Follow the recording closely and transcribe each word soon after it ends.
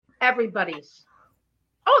everybody's.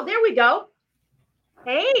 Oh, there we go.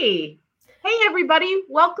 Hey, everybody.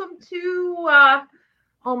 Welcome to,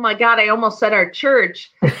 oh my God, I almost said our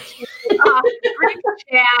church. Grief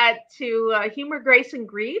Chat to Humor, Grace, and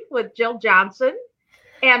Grief with Jill Johnson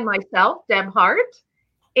and myself, Deb Hart.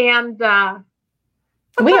 And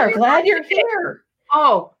we are glad you're here.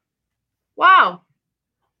 Oh, wow.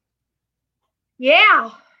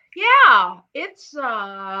 Yeah. It's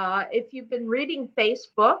if you've been reading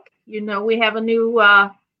Facebook, you know we have a new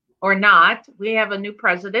or not, we have a new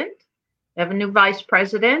president, we have a new vice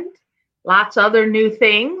president, lots of other new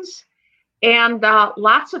things, and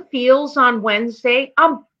lots of feels on Wednesday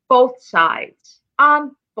on both sides.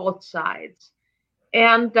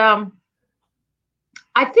 And I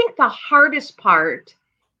think the hardest part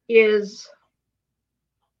is,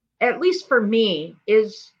 at least for me,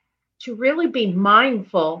 is to really be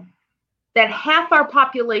mindful that half our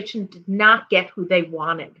population did not get who they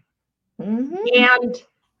wanted. Mm-hmm. And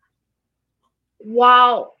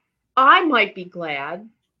while I might be glad,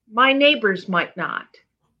 my neighbors might not.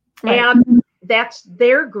 Right. And that's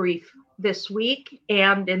their grief this week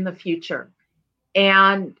and in the future.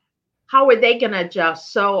 And how are they going to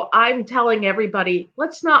adjust? So I'm telling everybody,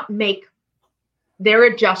 let's not make their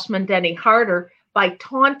adjustment any harder by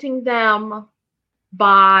taunting them,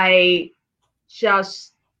 by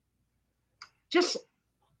just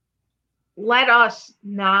let us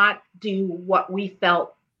not do what we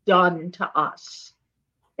felt done to us.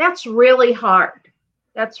 That's really hard.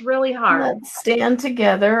 Let's stand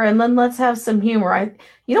together and then let's have some humor.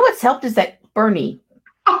 You know what's helped is that Bernie.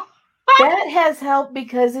 That has helped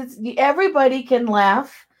because everybody can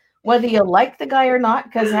laugh, whether you like the guy or not,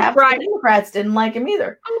 because half the Democrats didn't like him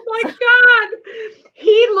either. Oh my God.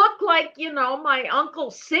 He looked like, my Uncle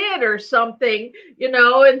Sid or something,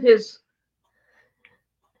 in his,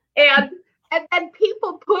 and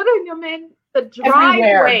people putting him in the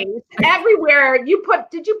driveways everywhere.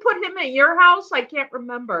 Did you put him in your house? I can't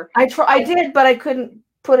remember. I did, but I couldn't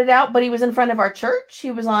put it out, but he was in front of our church.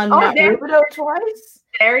 He was on Mount Rubidoux twice.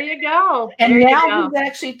 There you go. And now he's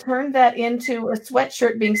actually turned that into a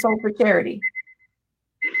sweatshirt being sold for charity.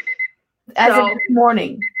 As of this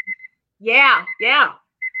morning. Yeah.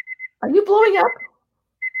 Are you blowing up?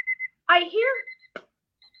 I hear.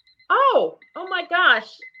 Oh my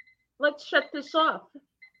gosh. Let's shut this off.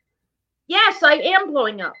 Yes, I am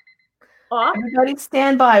blowing up. Off. Everybody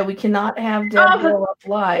stand by. We cannot have Deb blow up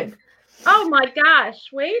live. Oh my gosh.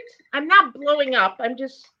 Wait. I'm not blowing up. I'm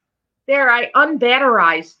just there. I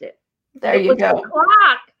unbatterized it. There you go. The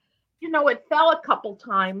clock. It fell a couple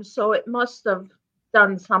times, so it must have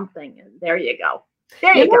done something. And there you go.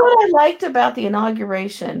 You know what I liked about the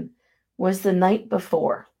inauguration was the night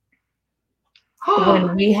before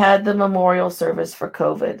when we had the memorial service for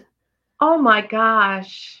COVID. Oh my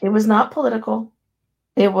gosh. It was not political.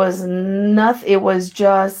 It was nothing. It was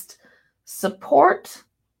just support,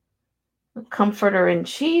 comforter in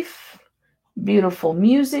chief, beautiful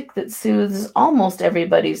music that soothes almost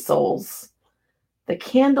everybody's souls. The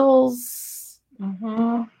candles.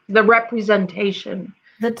 Mm-hmm. The representation.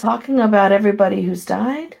 The talking about everybody who's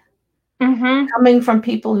died. Mm-hmm. Coming from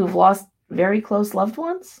people who've lost very close loved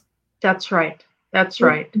ones. That's right.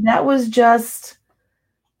 That was just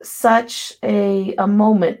such a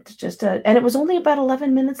moment. And it was only about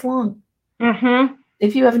 11 minutes long. Mm-hmm.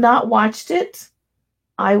 If you have not watched it,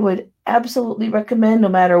 I would absolutely recommend, no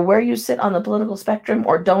matter where you sit on the political spectrum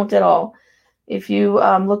or don't at all. If you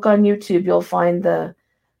look on YouTube, you'll find I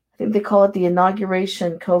think they call it the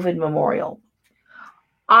Inauguration COVID Memorial.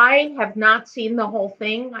 I have not seen the whole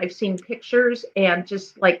thing. I've seen pictures and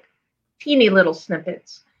just like teeny little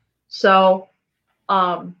snippets. So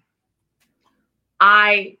I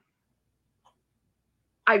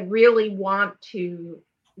really want to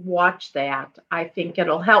watch that. I think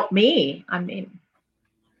it'll help me. I mean,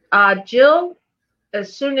 Jill,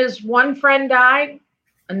 as soon as one friend died,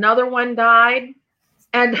 another one died,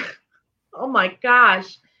 and oh my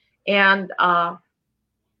gosh, and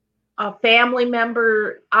a family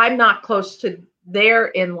member, I'm not close to their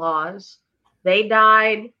in-laws, they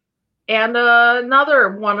died, and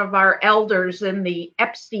another one of our elders in the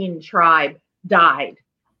Epstein tribe died.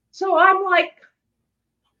 So I'm like,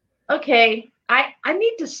 okay, I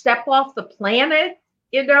need to step off the planet,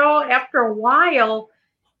 after a while.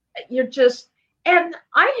 And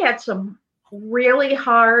I had some really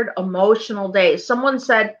hard emotional days. Someone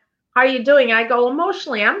said, how are you doing? I go,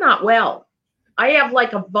 emotionally, I'm not well. I have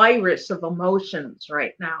like a virus of emotions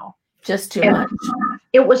right now. Just too much.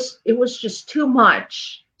 It was just too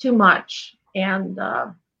much. And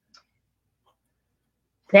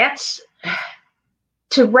that's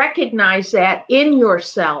to recognize that in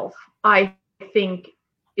yourself, I think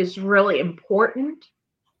is really important.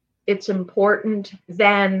 It's important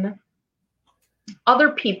then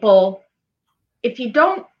other people, if you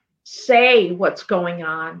don't say what's going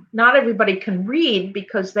on, not everybody can read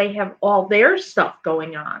because they have all their stuff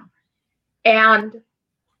going on. And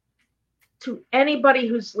to anybody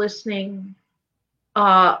who's listening,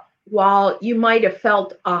 while you might have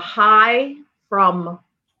felt a high from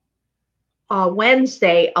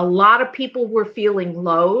Wednesday, a lot of people were feeling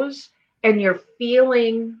lows, and you're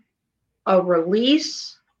feeling a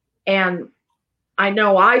release. And I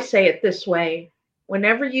know I say it this way,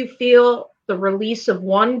 whenever you feel the release of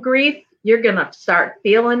one grief, you're going to start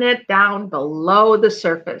feeling it down below the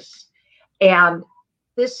surface. And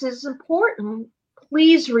this is important.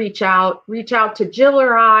 Please reach out to Jill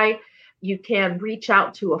or I. You can reach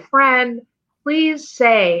out to a friend. Please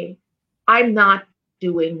say, I'm not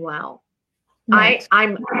doing well. Right.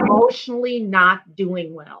 I'm emotionally not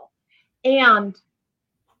doing well. And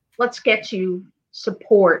let's get you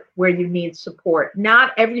support where you need support.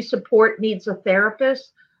 Not every support needs a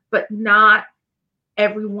therapist, but not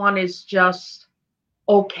everyone is just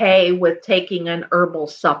okay with taking an herbal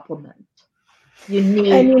supplement. You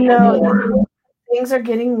need more. Things are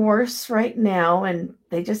getting worse right now, and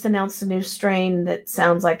they just announced a new strain that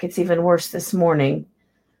sounds like it's even worse this morning.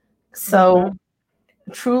 So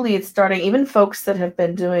truly it's starting, even folks that have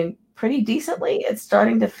been doing pretty decently, it's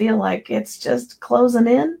starting to feel like it's just closing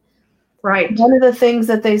in. Right. One of the things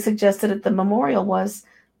that they suggested at the memorial was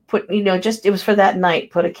it was for that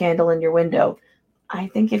night, put a candle in your window. I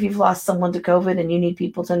think if you've lost someone to COVID and you need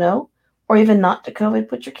people to know, or even not to COVID,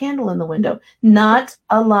 put your candle in the window. Not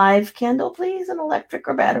a live candle, please, an electric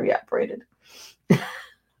or battery operated.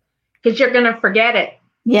 Because you're going to forget it.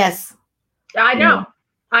 Yes. I know.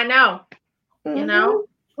 Mm-hmm. You know,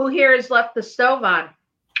 who here has left the stove on?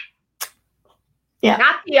 Yeah.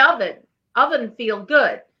 Not the oven. Oven feel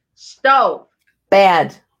good. Stove.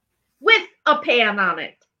 Bad. With a pan on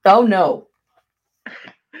it. Oh, no.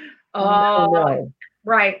 Oh, no.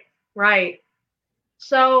 Right.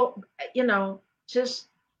 So, just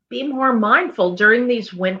be more mindful during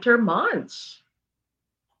these winter months.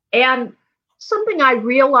 And something I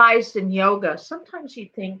realized in yoga, sometimes you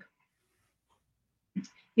think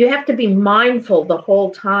you have to be mindful the whole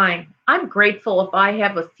time. I'm grateful if I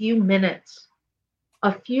have a few minutes,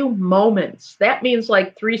 a few moments. That means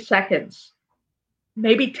like 3 seconds,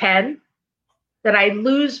 maybe 10, that I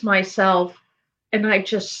lose myself and I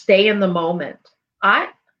just stay in the moment.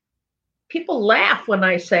 People laugh when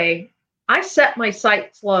I say, I set my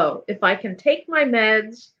sights low. If I can take my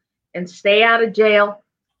meds and stay out of jail,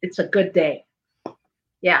 it's a good day.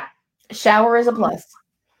 Yeah. Shower is a plus.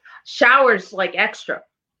 Shower's like extra.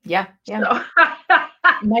 Yeah. So.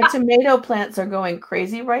 My tomato plants are going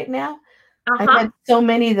crazy right now. I had so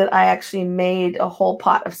many that I actually made a whole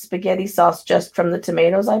pot of spaghetti sauce just from the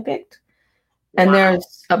tomatoes I picked. And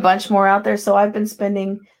there's a bunch more out there. So I've been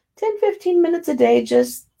spending 10, 15 minutes a day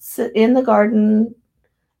just sit in the garden,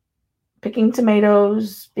 picking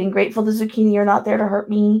tomatoes, being grateful the zucchini are not there to hurt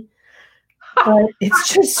me. But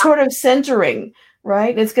it's just sort of centering,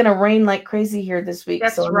 right? It's going to rain like crazy here this week.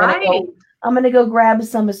 That's so right. I'm going to go grab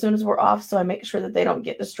some as soon as we're off so I make sure that they don't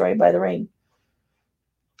get destroyed by the rain.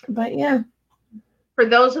 But yeah. For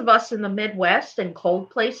those of us in the Midwest and cold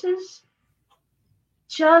places,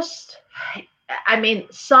 sun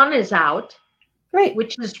is out, right?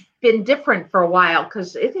 Which has been different for a while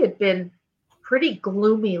because it had been pretty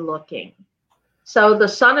gloomy looking. So the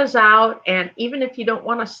sun is out, and even if you don't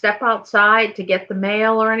want to step outside to get the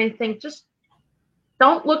mail or anything, just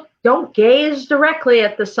don't gaze directly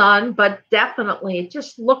at the sun, but definitely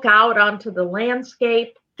just look out onto the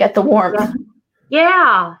landscape. Get the warmth.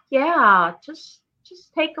 Yeah. Just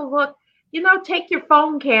take a look. Take your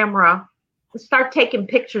phone camera and start taking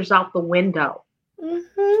pictures out the window.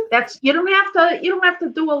 Mm-hmm. You don't have to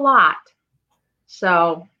do a lot.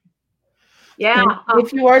 So, yeah.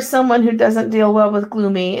 If you are someone who doesn't deal well with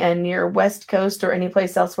gloomy and you're West Coast or any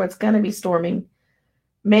place else where it's going to be storming,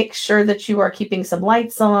 make sure that you are keeping some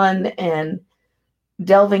lights on and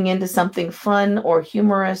delving into something fun or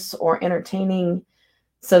humorous or entertaining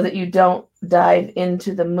so that you don't dive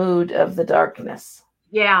into the mood of the darkness.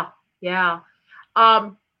 Yeah.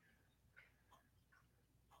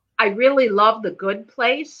 I really love The Good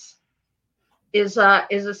Place is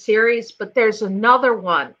a series, but there's another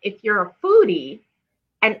one. If you're a foodie,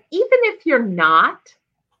 and even if you're not,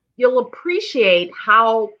 you'll appreciate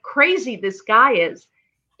how crazy this guy is.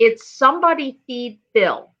 It's Somebody Feed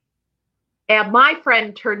Phil. And my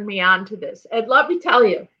friend turned me on to this. And let me tell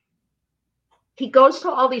you, he goes to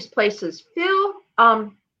all these places. Phil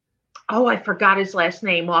I forgot his last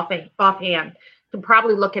name offhand. Can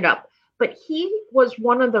probably look it up. But he was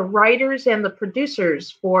one of the writers and the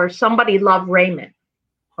producers for Somebody Love Raymond.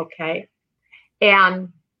 Okay.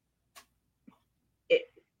 And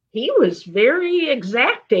he was very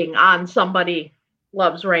exacting on Somebody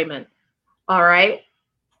Loves Raymond. All right.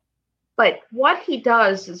 But what he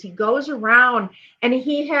does is he goes around and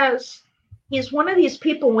he's one of these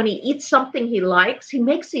people, when he eats something he likes, he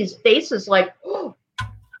makes these faces like, oh,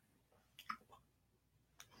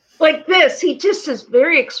 like this. He just is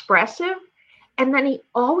very expressive. And then he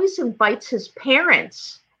always invites his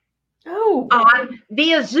parents on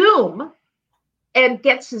via Zoom and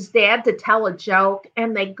gets his dad to tell a joke.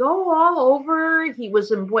 And they go all over. He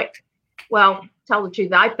was well, tell the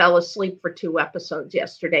truth, I fell asleep for 2 episodes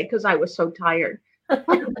yesterday because I was so tired.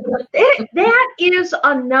 That is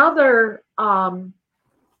another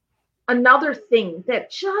thing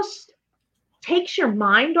that just takes your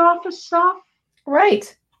mind off of stuff.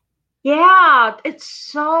 Right. Yeah,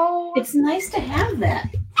 it's nice to have that.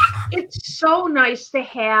 It's so nice to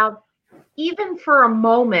have, even for a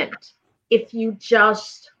moment, if you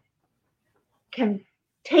just can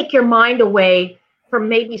take your mind away from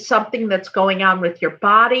maybe something that's going on with your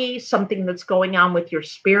body, something that's going on with your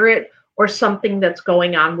spirit, or something that's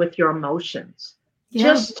going on with your emotions.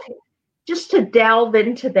 Yeah. Just to delve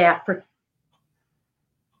into that.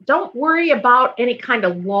 Don't worry about any kind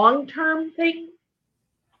of long-term thing.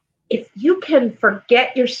 If you can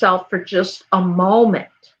forget yourself for just a moment,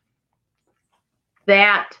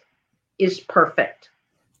 that is perfect.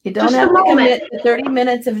 You don't have to commit to 30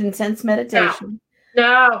 minutes of intense meditation.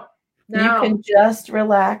 No. You can just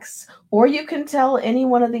relax, or you can tell any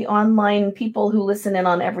one of the online people who listen in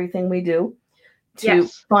on everything we do to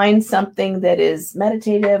find something that is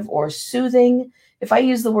meditative or soothing. If I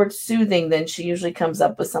use the word soothing, then she usually comes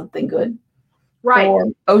up with something good. Right.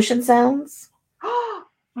 Or ocean sounds.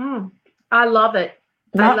 I love it.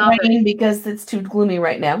 Not rain because it's too gloomy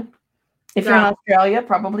right now. If you're in Australia,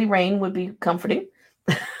 probably rain would be comforting.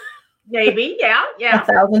 Maybe, yeah.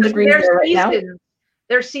 1,000 degrees there right now.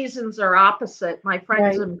 Their seasons are opposite. My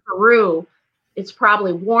friends in Peru, it's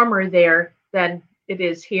probably warmer there than it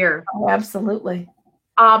is here. Oh, absolutely.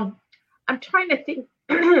 I'm trying to think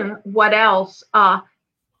what else.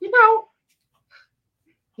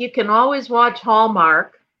 You can always watch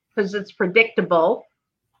Hallmark because it's predictable.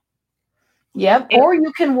 Yep. Or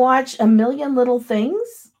you can watch A Million Little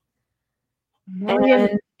Things.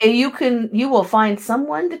 And you will find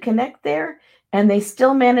someone to connect there, and they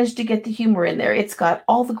still manage to get the humor in there. It's got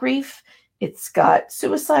all the grief. It's got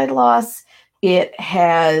suicide loss. It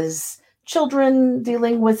has children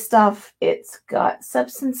dealing with stuff. It's got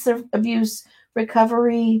substance abuse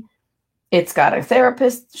recovery. It's got a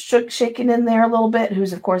therapist shaking in there a little bit,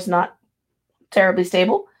 who's, of course, not terribly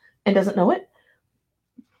stable and doesn't know it.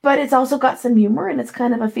 But it's also got some humor, and it's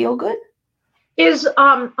kind of a feel-good. Is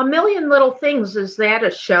A Million Little Things, is that a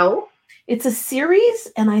show? It's a series,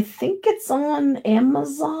 and I think it's on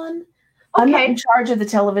Amazon. Okay. I'm not in charge of the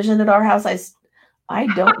television at our house. I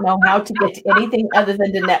don't know how to get to anything other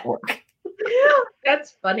than to network.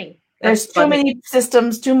 That's funny. There's too many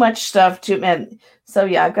systems, too much stuff. So,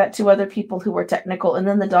 yeah, I've got 2 other people who are technical, and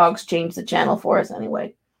then the dogs change the channel for us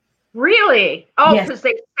anyway. Really? Oh, because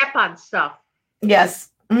they step on stuff. Yes.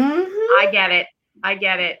 Mm-hmm. I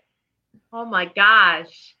get it. Oh, my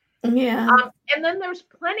gosh. Yeah. And then there's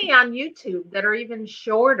plenty on YouTube that are even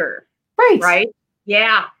shorter. Right?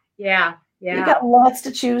 Yeah. You got lots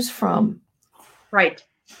to choose from. Right.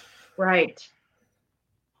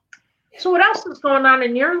 So what else is going on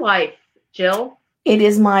in your life, Jill? It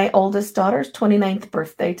is my oldest daughter's 29th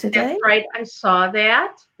birthday today. That's right. I saw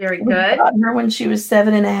that. Very good. We got her when she was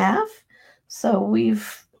 7.5. So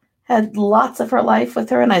we've had lots of her life with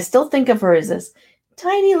her. And I still think of her as this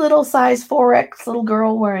tiny little size 4X little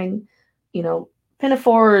girl wearing,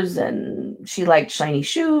 pinafores, and she liked shiny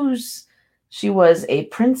shoes. She was a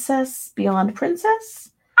princess beyond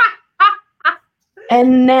princess.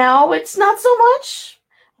 And now it's not so much,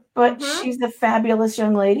 but she's a fabulous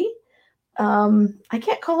young lady. I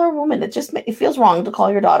can't call her a woman. It feels wrong to call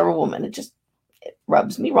your daughter a woman. It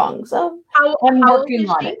rubs me wrong. So I'm working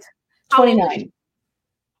on it. 29.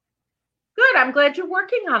 Good. I'm glad you're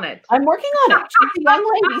working on it. I'm working on it. She's a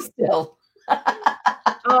young lady still.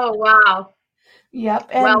 Oh, wow. Yep.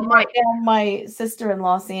 And my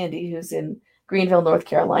sister-in-law, Sandy, who's in Greenville, North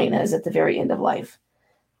Carolina, is at the very end of life.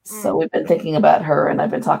 So we've been thinking about her, and I've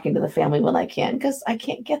been talking to the family when I can, because I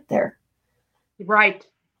can't get there. Right.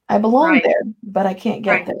 I belong there, but I can't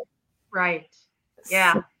get there. Right.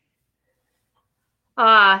 Yeah.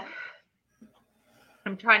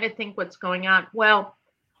 I'm trying to think what's going on. Well,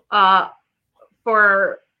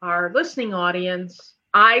 for our listening audience,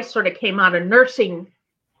 I sort of came out of nursing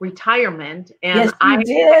retirement, and Yes, you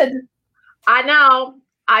did. I know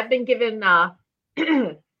I've been given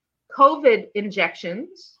COVID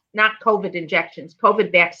injections, not COVID injections,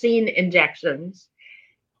 COVID vaccine injections.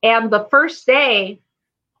 And the first day,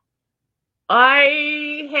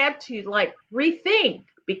 I had to like rethink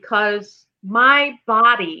because my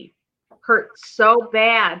body hurt so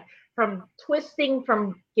bad from twisting,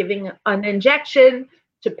 from giving an injection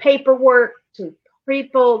to paperwork to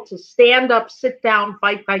people to stand up, sit down,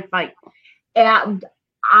 fight, fight, fight. And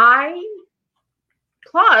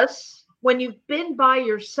plus, when you've been by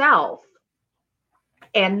yourself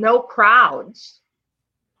and no crowds,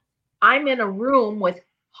 I'm in a room with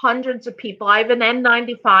hundreds of people. I have an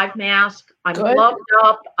N95 mask. I'm gloved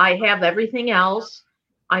up. I have everything else.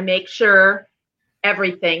 I make sure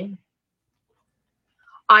everything.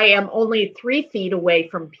 I am only 3 feet away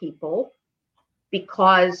from people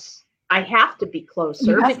because I have to be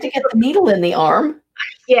closer. You have to get the needle in the arm.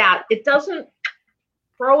 Yeah, it doesn't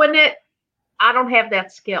throw in it. I don't have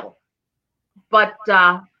that skill. But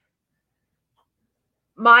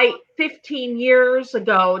my 15 years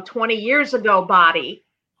ago, 20 years ago body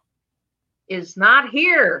is not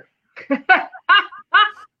here.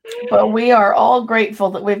 But we are all grateful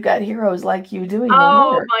that we've got heroes like you doing the work.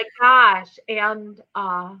 Oh my gosh. And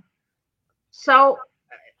so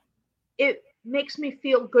it makes me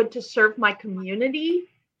feel good to serve my community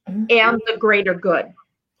and the greater good.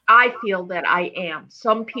 I feel that I am.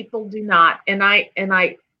 Some people do not. And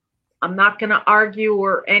I'm not going to argue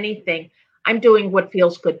or anything. I'm doing what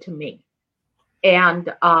feels good to me.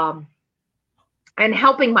 And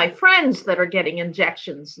helping my friends that are getting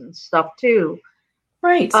injections and stuff too.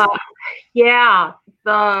 Right. Yeah.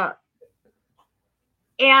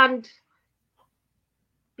 And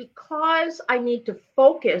because I need to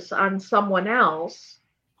focus on someone else,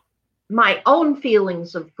 my own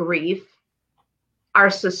feelings of grief are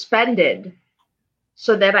suspended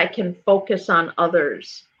so that I can focus on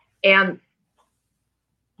others. And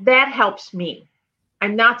that helps me.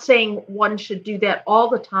 I'm not saying one should do that all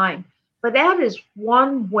the time, but that is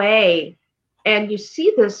one way. And you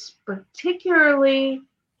see this particularly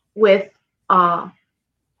with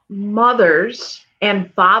mothers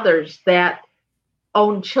and fathers that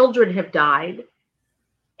own children have died,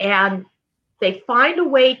 and they find a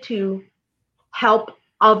way to help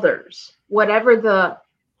others, whatever the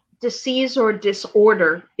disease or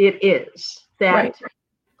disorder it is that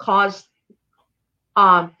caused,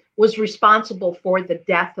 was responsible for the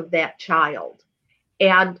death of that child.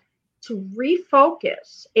 And to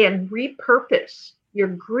refocus and repurpose your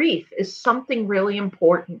grief is something really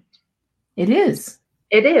important. It is.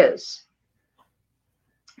 It is.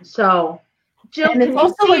 So, Jill, and it's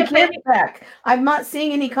also a give back. I'm not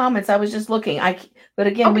seeing any comments. I was just looking. But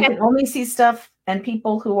again, we can only see stuff and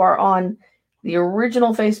people who are on the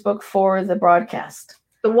original Facebook for the broadcast.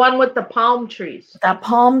 The one with the palm trees. That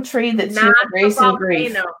palm tree that's not grace and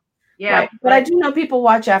grief. Yeah. Right. But I do know people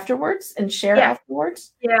watch afterwards and share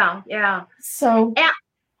afterwards. Yeah, yeah. So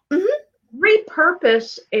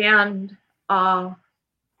repurpose and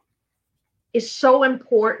is so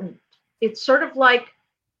important. It's sort of like,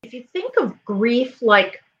 if you think of grief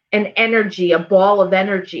like an energy, a ball of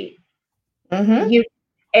energy, you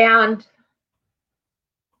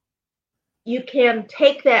can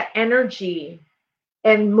take that energy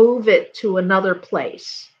and move it to another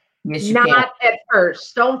place. Yes, you Not can. at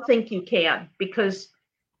first. Don't think you can, because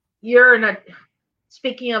you're in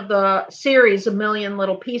speaking of the series, A Million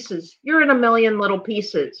Little Pieces, you're in a million little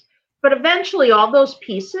pieces. But eventually all those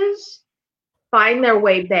pieces find their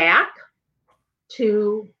way back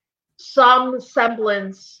to some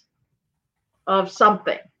semblance of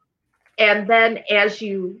something. And then as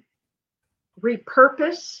you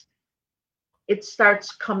repurpose, it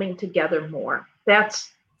starts coming together more.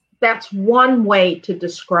 That's one way to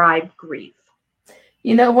describe grief.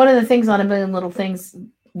 You know, one of the things on A Million Little Things,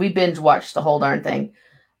 we binge watched the whole darn thing,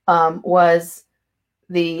 was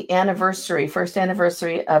the first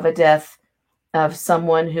anniversary of a death of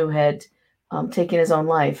someone who had taken his own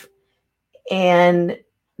life. And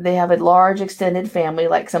they have a large extended family,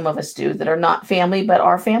 like some of us do, that are not family, but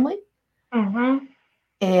are family. Mm-hmm.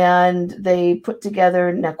 And they put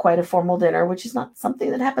together quite a formal dinner, which is not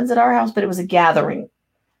something that happens at our house, but it was a gathering.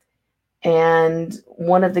 And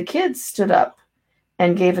one of the kids stood up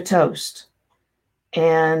and gave a toast.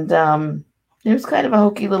 And it was kind of a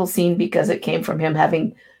hokey little scene because it came from him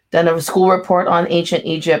having done a school report on ancient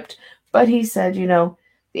Egypt. But he said, the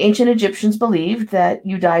ancient Egyptians believed that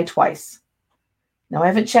you die twice. Now, I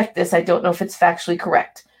haven't checked this. I don't know if it's factually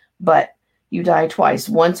correct, but you die twice.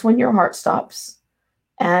 Once when your heart stops,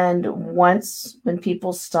 and once when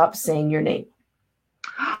people stop saying your name.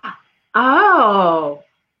 Oh.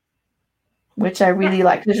 Which I really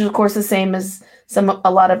like, which is, of course, the same as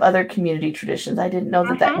a lot of other community traditions. I didn't know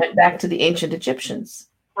that went back to the ancient Egyptians.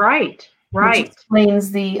 Right. Which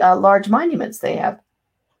explains the large monuments they have.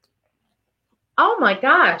 Oh my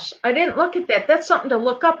gosh, I didn't look at that. That's something to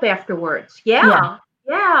look up afterwards. Yeah.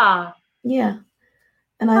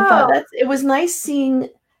 And I thought it was nice seeing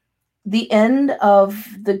the end of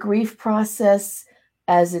the grief process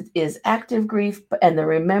as it is active grief and the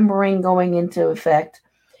remembering going into effect.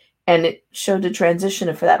 And it showed a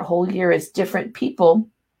transition for that whole year as different people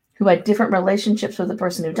who had different relationships with the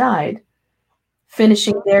person who died,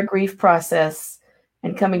 finishing their grief process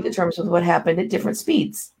and coming to terms with what happened at different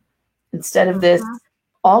speeds. Instead of this,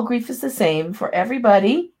 all grief is the same for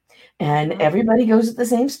everybody, and everybody goes at the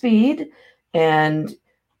same speed. And,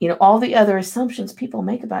 all the other assumptions people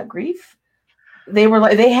make about grief,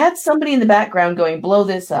 they had somebody in the background going, blow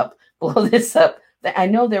this up, blow this up. I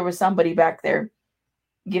know there was somebody back there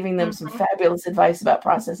giving them some fabulous advice about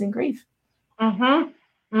processing grief. And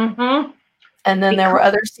then there were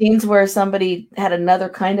other scenes where somebody had another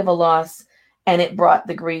kind of a loss, and it brought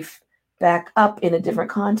the grief back up in a different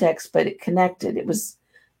context, but it connected. It was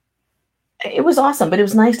awesome, but it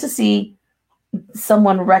was nice to see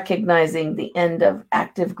someone recognizing the end of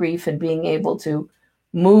active grief and being able to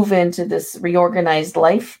move into this reorganized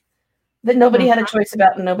life that nobody had a choice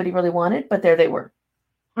about and nobody really wanted, but there they were.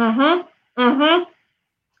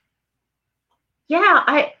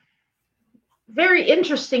 Yeah, very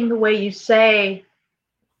interesting the way you say,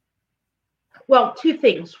 well, two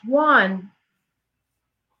things. One,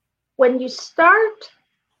 when you start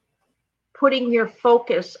putting your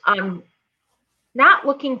focus on not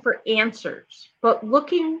looking for answers, but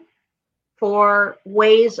looking for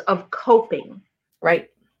ways of coping. Right.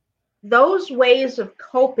 Those ways of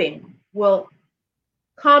coping will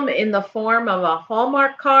come in the form of a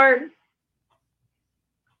Hallmark card,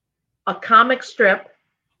 a comic strip,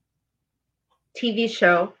 TV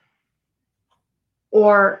show,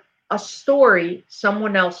 or a story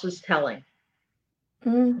someone else is telling.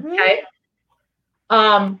 Okay.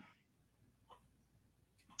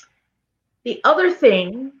 The other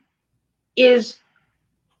thing is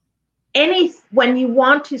when you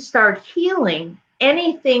want to start healing,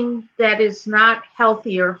 anything that is not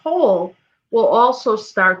healthy or whole will also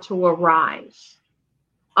start to arise.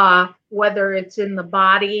 Whether it's in the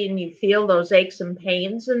body and you feel those aches and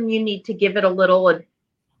pains and you need to give it a little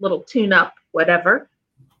tune up, whatever,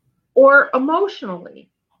 or emotionally,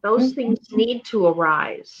 those things need to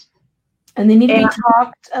arise. And they need to be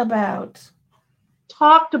talked about,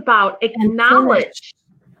 acknowledged.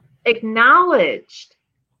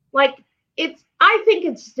 Like I think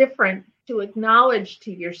it's different to acknowledge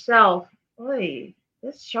to yourself, "Oy,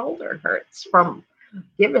 this shoulder hurts from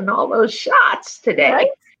giving all those shots today," right?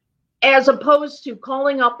 As opposed to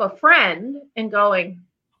calling up a friend and going,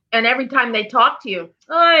 and every time they talk to you,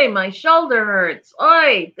 "Oy, my shoulder hurts.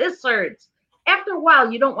 Oy, this hurts." After a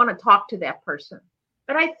while, you don't want to talk to that person.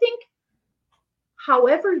 But I think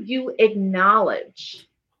however you acknowledge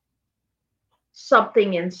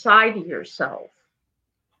something inside of yourself,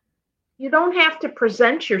 you don't have to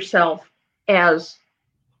present yourself as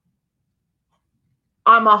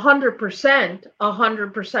I'm 100%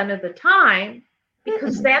 of the time,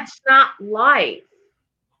 because that's not life.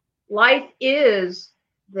 Life is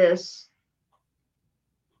this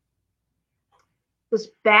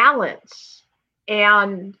balance,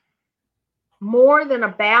 and more than a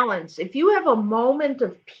balance, if you have a moment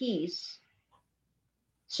of peace,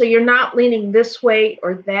 so you're not leaning this way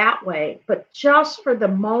or that way, but just for the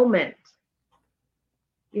moment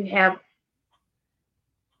you have,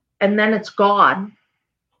 and then it's gone,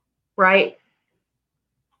 right?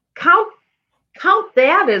 Count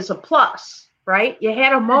that as a plus, right? You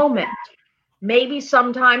had a moment. Maybe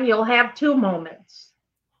sometime you'll have two moments.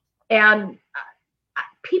 And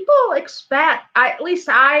people expect, I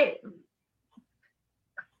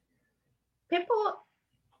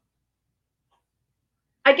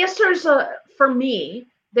guess for me,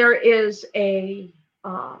 there is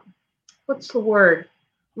what's the word?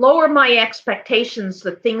 Lower my expectations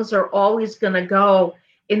that things are always going to go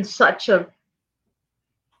in such a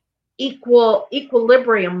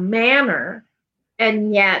equilibrium manner,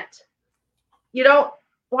 and yet you don't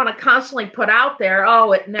want to constantly put out there,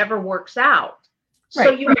 "Oh, it never works out." Right.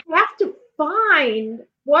 So you have to find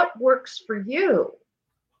what works for you.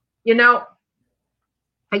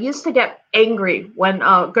 I used to get angry when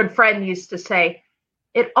a good friend used to say,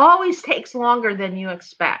 It always takes longer than you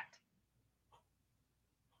expect.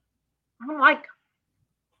 I'm like,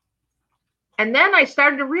 and then I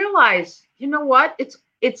started to realize, you know what?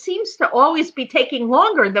 It seems to always be taking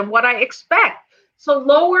longer than what I expect. So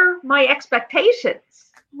lower my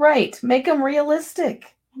expectations. Right. Make them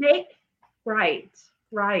realistic. Right.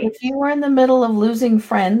 If you were in the middle of losing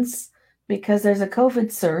friends because there's a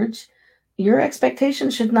COVID surge, your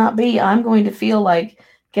expectation should not be, I'm going to feel like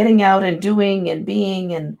getting out and doing and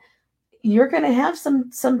being, and you're going to have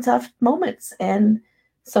some tough moments. And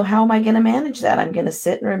so how am I going to manage that? I'm going to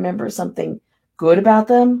sit and remember something good about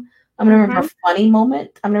them. I'm going to remember a funny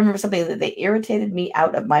moment. I'm going to remember something that they irritated me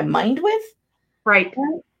out of my mind with. Right.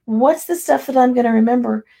 What's the stuff that I'm going to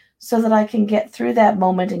remember so that I can get through that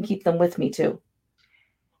moment and keep them with me too?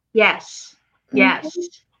 Yes. Yes.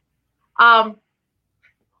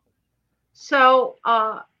 So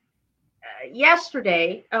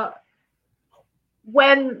yesterday,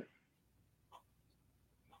 when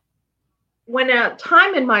a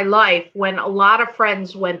time in my life when a lot of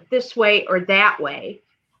friends went this way or that way,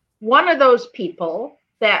 one of those people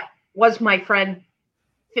that was my friend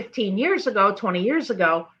 15 years ago, 20 years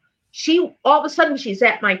ago, she all of a sudden she's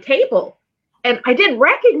at my table, and I didn't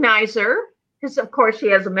recognize her because of course she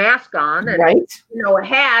has a mask on and right. A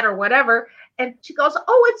hat or whatever. And she goes,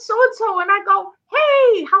 "Oh, it's so-and-so." And I go,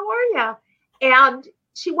 "Hey, how are you?" And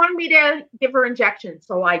she wanted me to give her injections.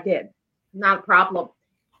 So I did. Not a problem.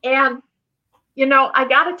 And, I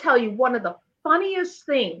got to tell you, one of the funniest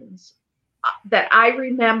things that I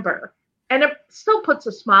remember, and it still puts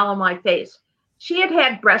a smile on my face, she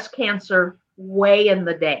had breast cancer way in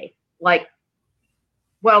the day.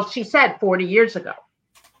 She said 40 years ago.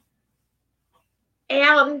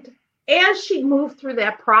 And as she moved through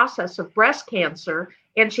that process of breast cancer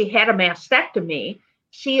and she had a mastectomy,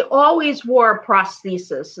 she always wore a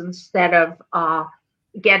prosthesis instead of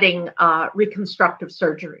getting reconstructive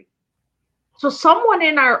surgery. So someone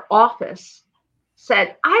in our office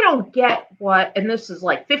said, "I don't get what," and this is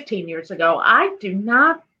like 15 years ago, "I do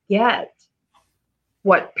not get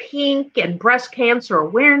what pink and breast cancer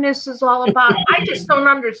awareness is all about. I just don't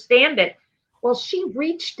understand it." Well, she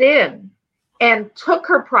reached in and took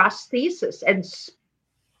her prosthesis and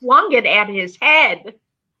flung it at his head,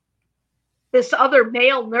 this other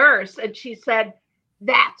male nurse, and she said,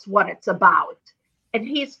 "That's what it's about." And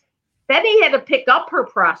then he had to pick up her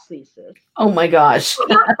prosthesis. Oh my gosh. But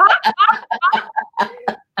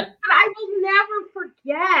I will never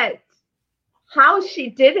forget how she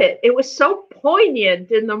did it. It was so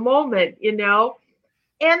poignant in the moment,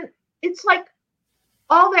 and it's like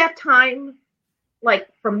all that time,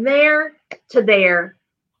 like from there to there,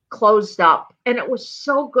 closed up. And it was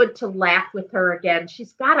so good to laugh with her again.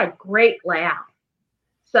 She's got a great laugh.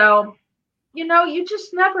 So, you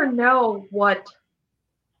just never know what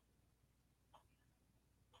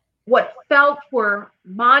felt were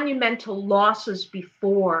monumental losses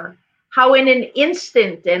before, how in an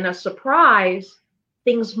instant and a surprise,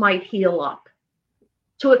 things might heal up.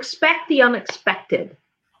 To expect the unexpected.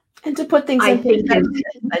 And to put things in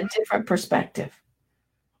a different perspective.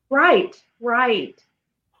 Right.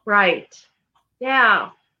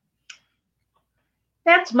 Yeah.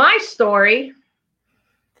 That's my story.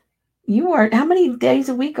 How many days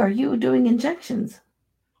a week are you doing injections?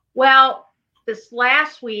 Well, this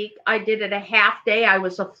last week I did it a half day. I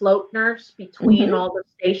was a float nurse between all the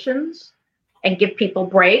stations and give people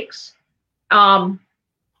breaks. And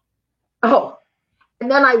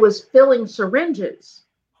then I was filling syringes.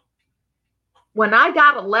 When I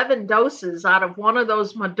got 11 doses out of one of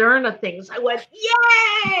those Moderna things, I went,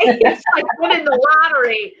 "Yay!" It's like winning the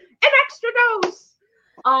lottery, an extra dose.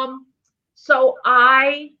 So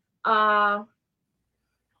I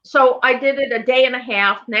did it a day and a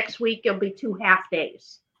half. Next week it'll be 2 half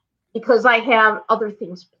days because I have other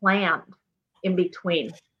things planned in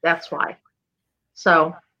between. That's why.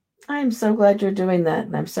 So I'm so glad you're doing that,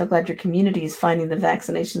 and I'm so glad your community is finding the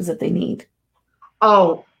vaccinations that they need.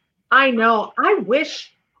 Oh, I know. I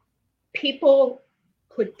wish people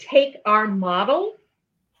could take our model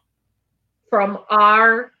from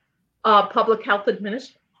our public health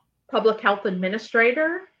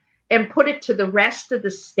administrator and put it to the rest of the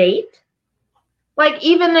state. Like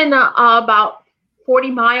even in about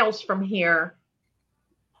 40 miles from here,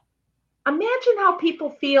 imagine how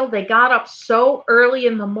people feel. They got up so early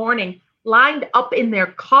in the morning, lined up in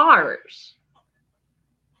their cars.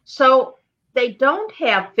 So they don't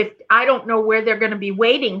have I don't know where they're going to be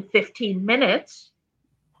waiting 15 minutes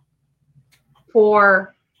to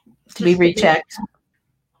be rechecked.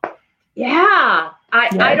 Yeah.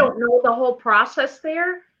 I don't know the whole process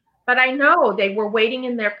there, but I know they were waiting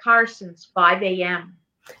in their car since 5 a.m.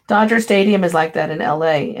 Dodger Stadium is like that in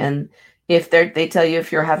LA. And if they tell you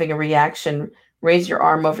if you're having a reaction, raise your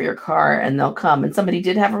arm over your car and they'll come. And somebody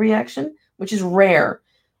did have a reaction, which is rare.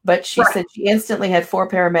 But she Right. said she instantly had 4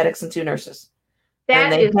 paramedics and 2 nurses.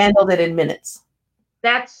 And That they is, handled it in minutes.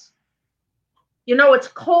 that's, it's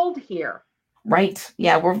cold here. Right.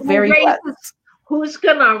 Yeah, we're very blessed. Who's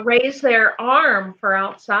going to raise their arm for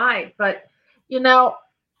outside? But,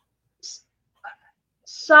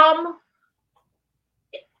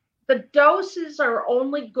 the doses are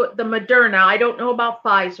only good. The Moderna, I don't know about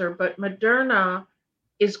Pfizer, but Moderna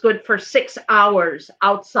is good for 6 hours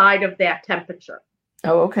outside of that temperature.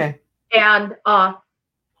 Oh, okay. And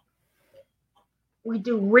we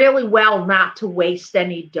do really well not to waste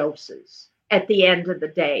any doses at the end of the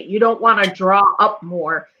day. You don't want to draw up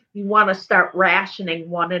more. You want to start rationing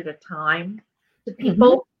one at a time to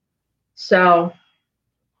people. Mm-hmm. So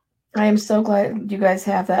I am so glad you guys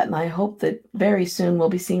have that, and I hope that very soon we'll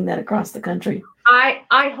be seeing that across the country.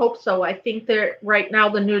 I hope so. I think that right now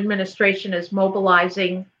the new administration is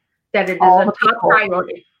mobilizing that it is a top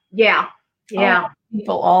priority. Yeah.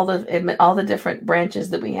 All the different branches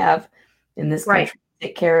that we have in this country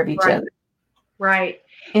take care of each other. Right.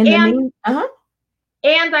 And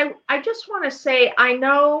I just want to say, I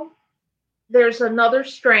know there's another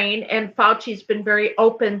strain, and Fauci's been very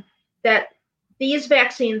open that these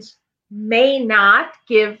vaccines may not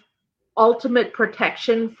give ultimate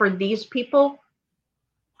protection for these people.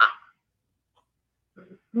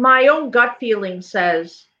 My own gut feeling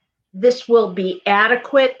says this will be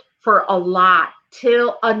adequate for a lot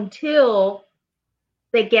until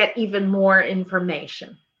they get even more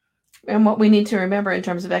information. And what we need to remember in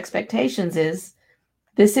terms of expectations is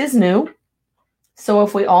this is new. So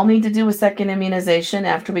if we all need to do a second immunization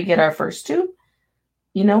after we get our first 2,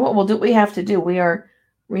 you know what? We'll do what we have to do. We are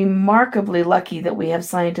remarkably lucky that we have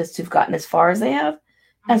scientists who've gotten as far as they have,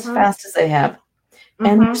 as fast as they have.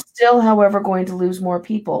 And we're still, however, going to lose more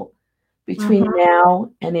people between now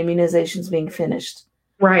and immunizations being finished.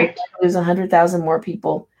 Right. We'll lose 100,000 more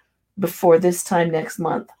people before this time next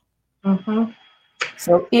month.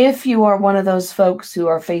 So if you are one of those folks who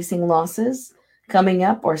are facing losses coming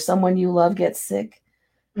up, or someone you love gets sick,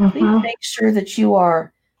 please make sure that you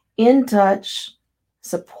are in touch,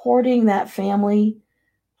 supporting that family.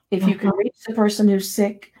 If you can reach the person who's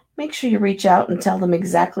sick, make sure you reach out and tell them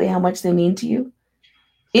exactly how much they mean to you.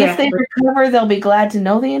 If they recover, they'll be glad to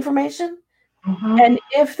know the information. And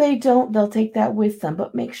if they don't, they'll take that with them.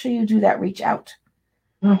 But make sure you do that. Reach out.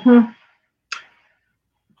 And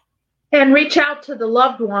reach out to the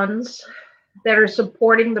loved ones that are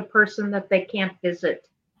supporting the person that they can't visit.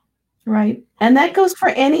 Right. And that goes for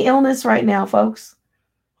any illness right now, folks.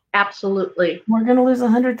 Absolutely. We're going to lose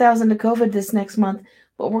 100,000 to COVID this next month,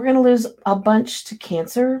 but we're going to lose a bunch to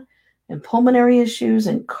cancer and pulmonary issues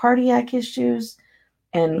and cardiac issues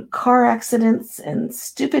and car accidents and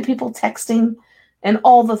stupid people texting and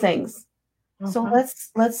all the things. So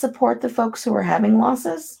let's support the folks who are having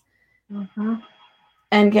losses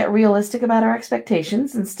and get realistic about our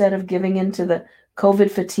expectations instead of giving into the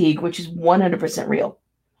COVID fatigue, which is 100% real.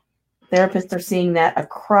 Therapists are seeing that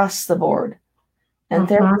across the board. And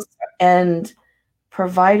therapists and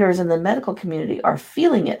providers in the medical community are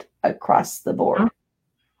feeling it across the board.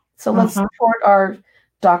 So let's support our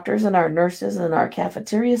doctors and our nurses and our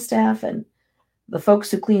cafeteria staff and the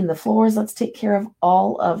folks who clean the floors. Let's take care of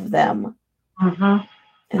all of them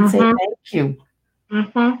and say thank you.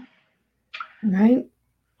 Right?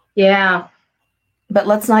 Yeah. But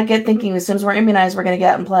let's not get thinking as soon as we're immunized, we're going to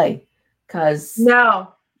get out and play. Because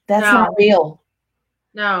that's not real.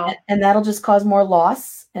 No. And that'll just cause more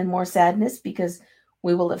loss and more sadness because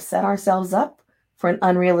we will have set ourselves up for an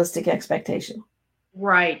unrealistic expectation.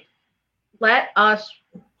 Right. Let us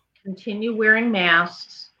continue wearing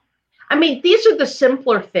masks. I mean, these are the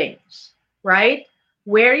simpler things, right?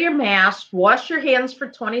 Wear your mask, wash your hands for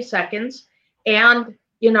 20 seconds, and,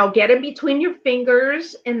 get in between your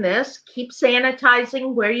fingers in this. Keep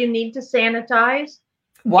sanitizing where you need to sanitize.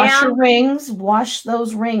 Wash your rings. Wash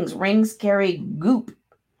those rings. Rings carry goop.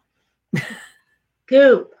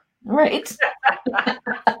 Goop. Right.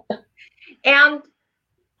 And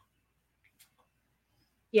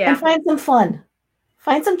and find some fun.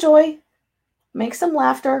 Find some joy. Make some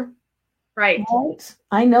laughter. Right.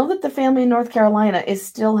 I know that the family in North Carolina is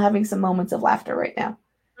still having some moments of laughter right now.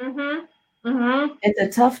 It's a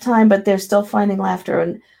tough time, but they're still finding laughter.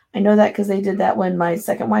 And I know that because they did that when my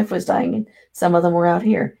second wife was dying, and some of them were out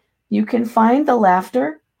here. You can find the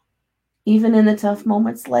laughter, even in the tough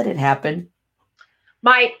moments. Let it happen.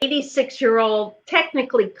 My 86-year-old,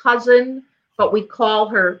 technically cousin, but we call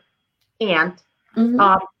her aunt,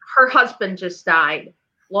 her husband just died.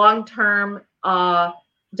 long-term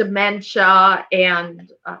dementia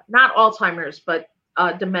and not Alzheimer's, but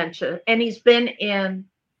dementia. And he's been in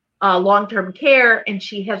long-term care, and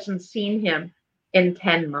she hasn't seen him in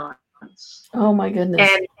 10 months. Oh my goodness.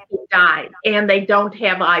 And he died. And they don't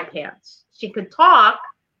have iPads. She could talk,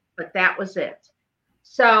 but that was it.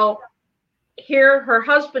 So here her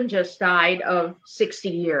husband just died of 60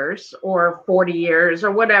 years or 40 years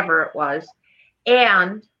or whatever it was.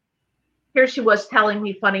 And here she was telling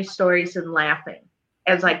me funny stories and laughing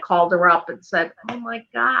as I called her up and said, "Oh my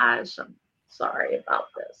gosh, I'm sorry about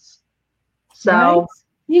this." So right?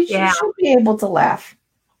 You should be able to laugh.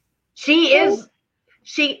 She is,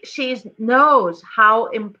 she knows how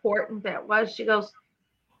important that was. She goes,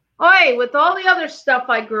 "Oi, with all the other stuff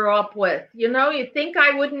I grew up with, you think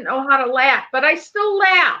I wouldn't know how to laugh, but I still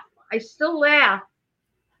laugh.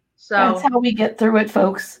 So that's how we get through it,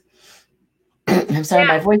 folks. I'm sorry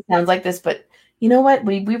my voice sounds like this, but you know what?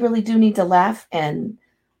 We really do need to laugh and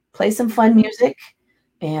play some fun music.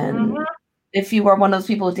 And if you are one of those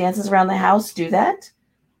people who dances around the house, do that.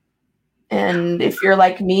 And if you're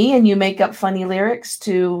like me and you make up funny lyrics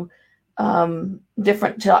to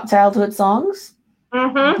different childhood songs,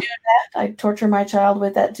 do that. I torture my child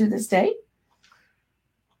with that to this day.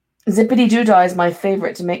 Zippity Doodah is my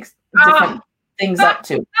favorite to make different things up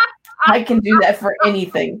to. I can do that for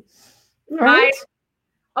anything. Right?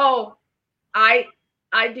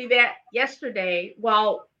 I do that yesterday.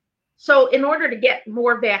 Well, so in order to get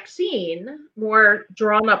more vaccine, more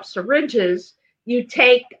drawn up syringes, you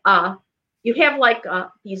take you have like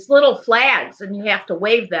these little flags and you have to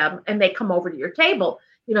wave them and they come over to your table.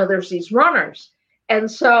 There's these runners. And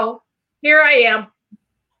so here I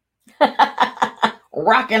am.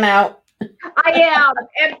 Rocking out. I am.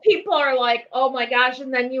 And people are like, "Oh my gosh."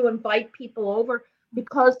 And then you invite people over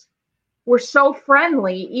because we're so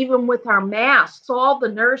friendly, even with our masks. All the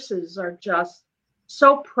nurses are just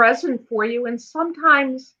so present for you. And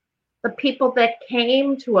sometimes the people that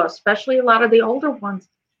came to us, especially a lot of the older ones,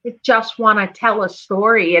 they just want to tell a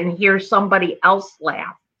story and hear somebody else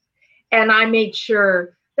laugh. And I made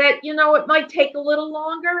sure that, it might take a little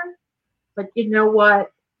longer, but you know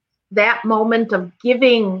what? That moment of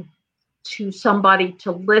giving to somebody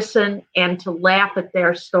to listen and to laugh at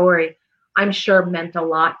their story, I'm sure meant a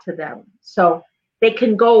lot to them. So they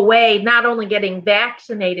can go away not only getting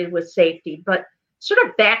vaccinated with safety, but sort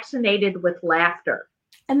of vaccinated with laughter.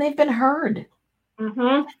 And they've been heard.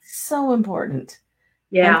 It's so important.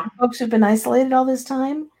 Yeah. And folks who've been isolated all this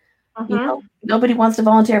time, nobody wants to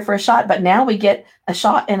volunteer for a shot, but now we get a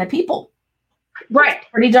shot and a people. Right. It's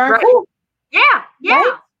pretty darn cool. Yeah.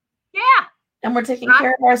 Right? Yeah. And we're taking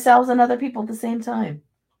care of ourselves and other people at the same time.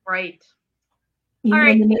 Right. Even all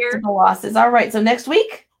right, in the midst of the losses. All right. So next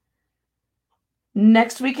week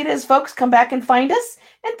it is, folks. Come back and find us.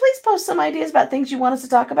 And please post some ideas about things you want us to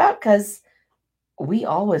talk about, because we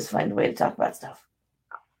always find a way to talk about stuff.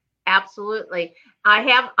 Absolutely.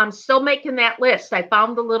 I'm still making that list. I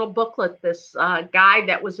found the little booklet this guy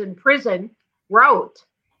that was in prison wrote,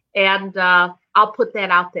 and I'll put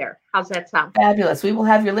that out there. How's that sound? Fabulous. We will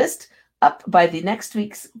have your list up by the next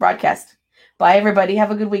week's broadcast. Bye, everybody.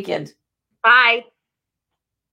 Have a good weekend. Bye.